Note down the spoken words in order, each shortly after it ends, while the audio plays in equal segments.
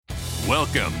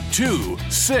Welcome to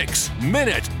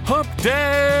 6-Minute Hump Day,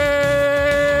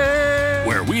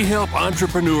 where we help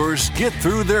entrepreneurs get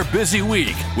through their busy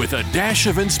week with a dash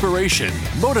of inspiration,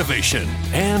 motivation,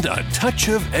 and a touch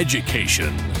of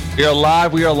education. We are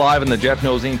live on the Jeff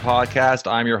Knows Inc. podcast.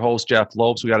 I'm your host, Jeff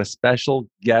Lopes. We got a special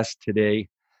guest today,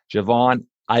 Javon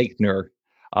Eichner.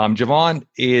 Javon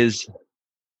is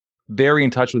very in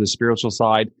touch with the spiritual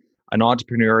side, an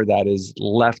entrepreneur that has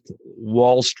left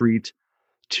Wall Street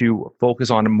to focus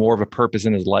on more of a purpose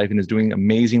in his life and is doing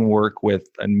amazing work with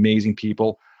amazing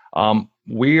people.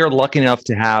 We are lucky enough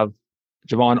to have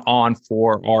Javon on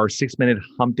for our 6-minute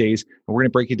hump days. And we're going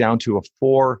to break it down to a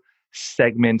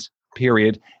 4-segment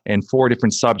period and 4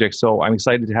 different subjects. So I'm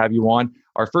excited to have you on.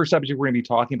 Our first subject we're going to be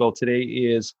talking about today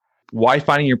is why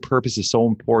finding your purpose is so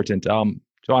important.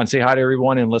 Javon, say hi to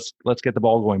everyone and let's get the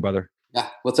ball going, brother. Yeah.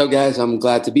 What's up, guys? I'm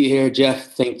glad to be here.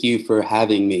 Jeff, thank you for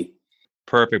having me.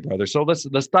 Perfect, brother. So let's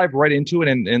dive right into it,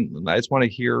 and I just want to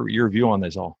hear your view on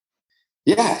this all.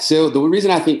 Yeah. So the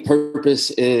reason I think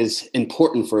purpose is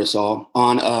important for us all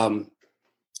on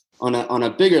a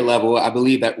bigger level, I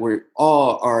believe that we're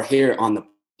all are here on the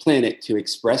planet to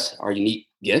express our unique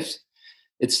gifts.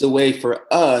 It's the way for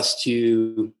us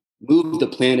to move the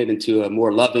planet into a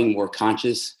more loving, more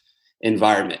conscious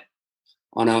environment.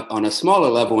 On a smaller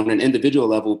level, on an individual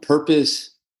level, purpose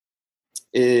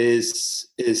is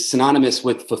synonymous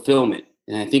with fulfillment.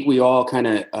 And I think we all kind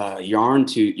of yearn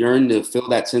to feel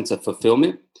that sense of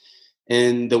fulfillment.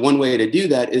 And the one way to do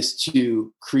that is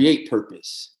to create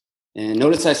purpose. And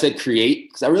notice I said create,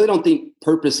 because I really don't think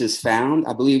purpose is found.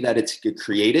 I believe that it's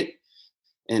created.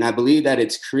 And I believe that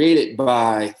it's created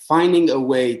by finding a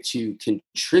way to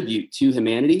contribute to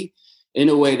humanity in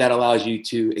a way that allows you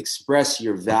to express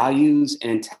your values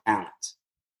and talents.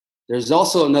 There's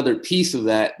also another piece of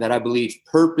that I believe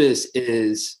purpose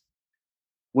is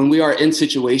when we are in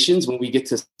situations when we get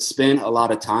to spend a lot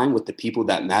of time with the people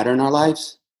that matter in our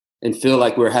lives and feel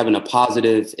like we're having a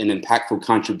positive and impactful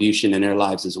contribution in their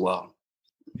lives as well.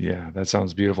 Yeah, that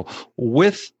sounds beautiful.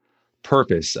 With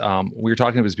purpose, we were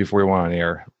talking about this before we went on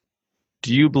air.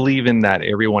 Do you believe in that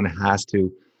everyone has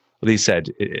to, well, they said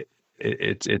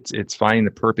it's finding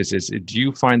the purpose. Do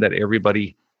you find that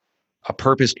a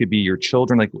purpose could be your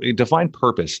children? Like, define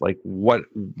purpose, like what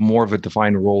more of a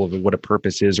defined role of what a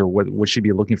purpose is, or what should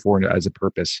be looking for as a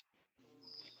purpose?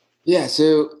 Yeah.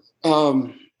 So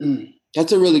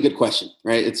that's a really good question,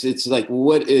 right? It's like,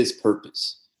 what is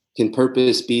purpose? Can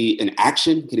purpose be an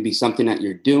action? Could it be something that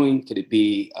you're doing? Could it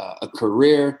be a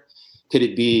career? Could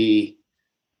it be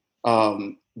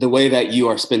the way that you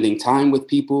are spending time with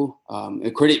people?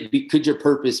 Could your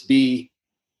purpose be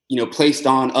placed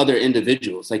on other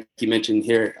individuals, like you mentioned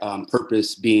here,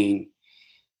 purpose being,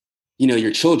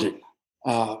 your children.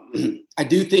 I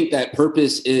do think that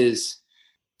purpose is,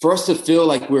 for us to feel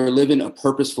like we're living a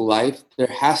purposeful life, there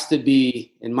has to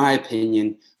be, in my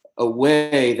opinion, a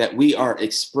way that we are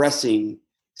expressing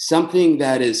something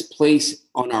that is placed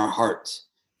on our hearts.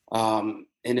 And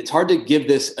it's hard to give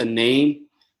this a name,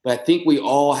 but I think we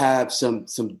all have some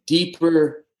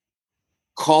deeper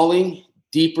calling,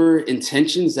 deeper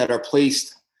intentions that are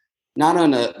placed not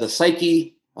on the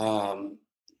psyche.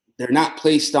 They're not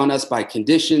placed on us by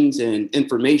conditions and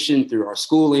information through our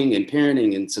schooling and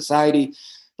parenting and society,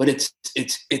 but it's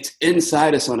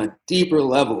inside us on a deeper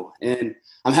level. And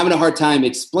I'm having a hard time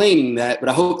explaining that, but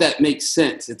I hope that makes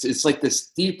sense. It's like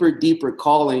this deeper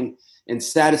calling and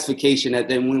satisfaction that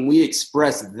then when we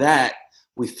express that,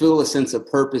 we feel a sense of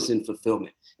purpose and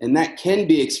fulfillment. And that can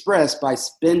be expressed by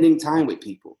spending time with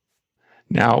people.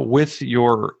 Now, with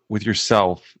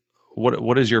yourself,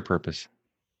 what is your purpose?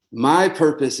 My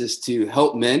purpose is to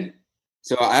help men.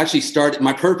 So I actually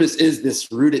my purpose is this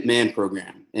Rooted Man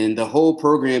program. And the whole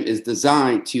program is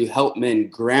designed to help men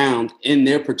ground in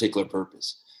their particular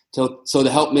purpose. So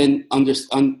to help men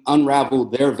unravel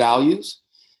their values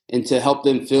and to help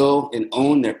them feel and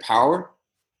own their power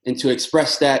and to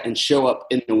express that and show up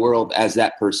in the world as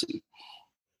that person.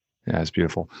 Yeah, that's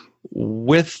beautiful.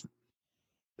 With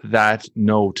that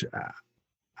note,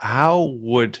 how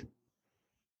would,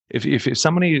 if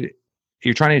somebody,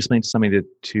 you're trying to explain to somebody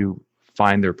to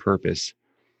find their purpose,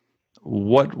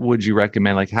 what would you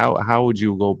recommend? Like, how would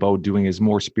you go about doing? Is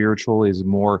more spiritual? Is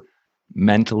more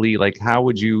mentally? Like, how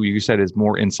would you said is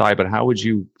more inside, but how would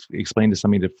you explain to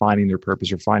somebody to finding their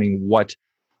purpose or finding what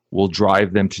will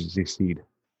drive them to succeed?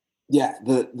 Yeah,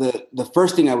 the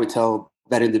first thing I would tell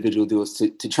that individual to do is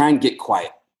to try and get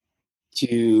quiet,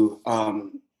 to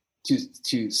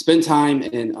spend time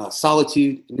in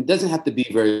solitude. And it doesn't have to be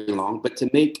very long, but to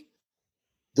make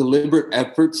deliberate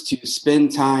efforts to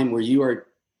spend time where you are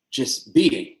just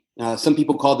being, Some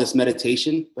people call this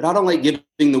meditation, but I don't like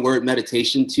giving the word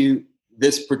meditation to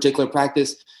this particular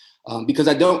practice because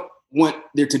I don't want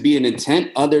there to be an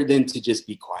intent other than to just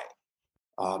be quiet.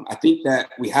 I think that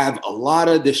we have a lot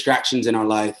of distractions in our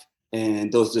life,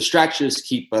 and those distractions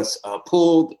keep us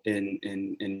pulled and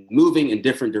moving in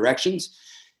different directions.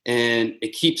 And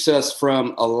it keeps us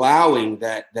from allowing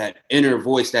that inner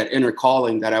voice, that inner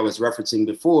calling that I was referencing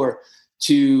before,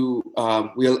 to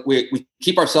we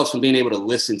keep ourselves from being able to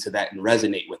listen to that and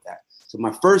resonate with that. So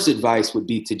my first advice would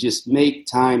be to just make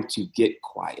time to get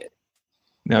quiet.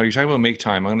 Now, you're talking about make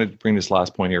time. I'm going to bring this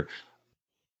last point here.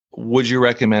 Would you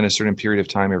recommend a certain period of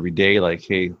time every day? Like,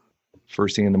 hey,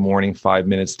 first thing in the morning, 5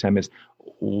 minutes, 10 minutes.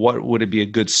 What would it be a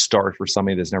good start for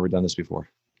somebody that's never done this before?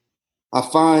 I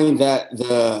find that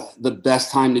the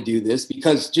best time to do this,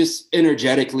 because just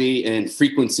energetically and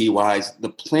frequency wise, the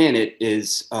planet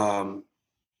is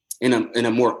in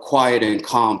a more quiet and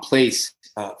calm place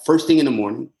first thing in the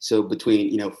morning. So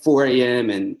between 4 a.m.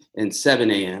 and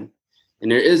 7 a.m. And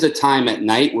there is a time at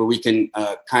night where we can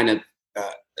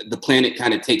the planet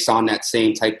kind of takes on that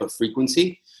same type of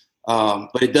frequency,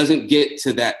 but it doesn't get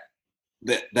to that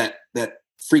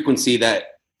frequency that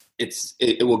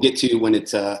it will get to when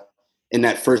it's in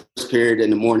that first period in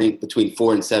the morning between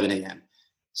 4 and 7 a.m.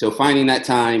 So finding that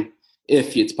time,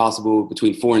 if it's possible,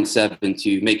 between 4 and 7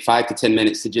 to make 5 to 10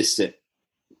 minutes to just sit.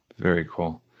 Very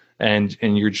cool. And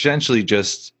you're essentially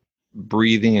just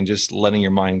breathing and just letting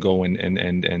your mind go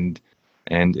and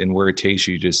where it takes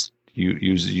you, just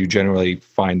you generally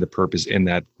find the purpose in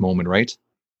that moment, right?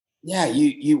 Yeah,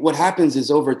 you what happens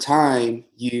is over time,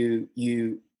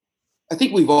 I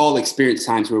think we've all experienced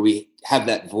times where we have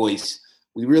that voice.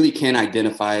 We really can't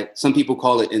identify it. Some people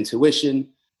call it intuition.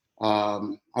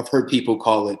 I've heard people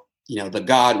call it, the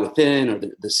God within or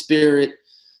the spirit.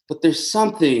 But there's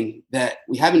something that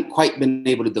we haven't quite been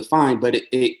able to define, but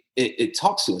it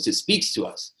talks to us. It speaks to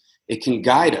us. It can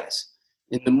guide us.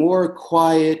 And the more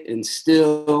quiet and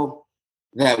still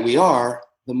that we are,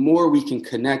 the more we can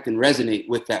connect and resonate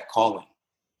with that calling.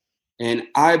 And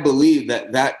I believe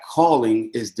that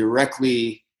calling is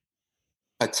directly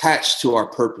attached to our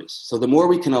purpose. So the more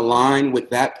we can align with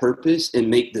that purpose and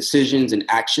make decisions and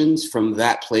actions from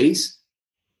that place,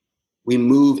 we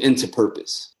move into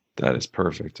purpose. That is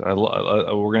perfect. We're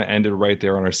going to end it right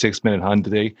there on our 6-minute hunt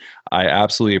today. I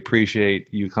absolutely appreciate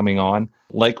you coming on.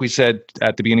 Like we said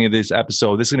at the beginning of this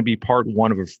episode, this is going to be part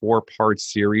 1 of a 4-part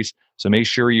series. So make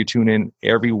sure you tune in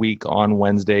every week on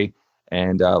Wednesday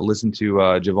and listen to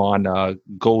Javon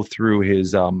go through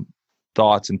his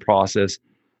thoughts and process,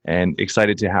 and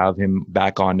excited to have him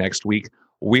back on next week.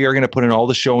 We are going to put in all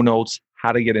the show notes,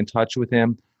 how to get in touch with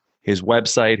him, his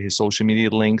website, his social media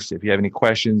links. If you have any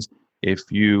questions, if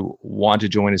you want to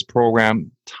join his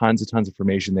program, tons of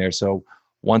information there. So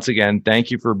once again, thank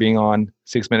you for being on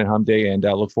 6-Minute Hump Day, and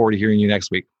look forward to hearing you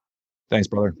next week. Thanks,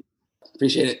 brother.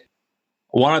 Appreciate it.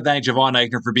 I want to thank Javon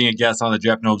Eichner for being a guest on the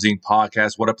Jeff Knobs Inc.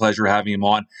 podcast. What a pleasure having him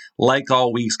on. Like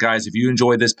all weeks, guys, if you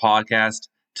enjoyed this podcast,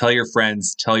 tell your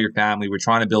friends, tell your family. We're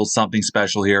trying to build something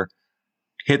special here.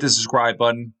 Hit the subscribe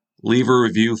button. Leave a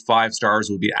review. 5 stars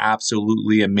would be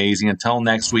absolutely amazing. Until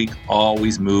next week,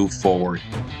 always move forward.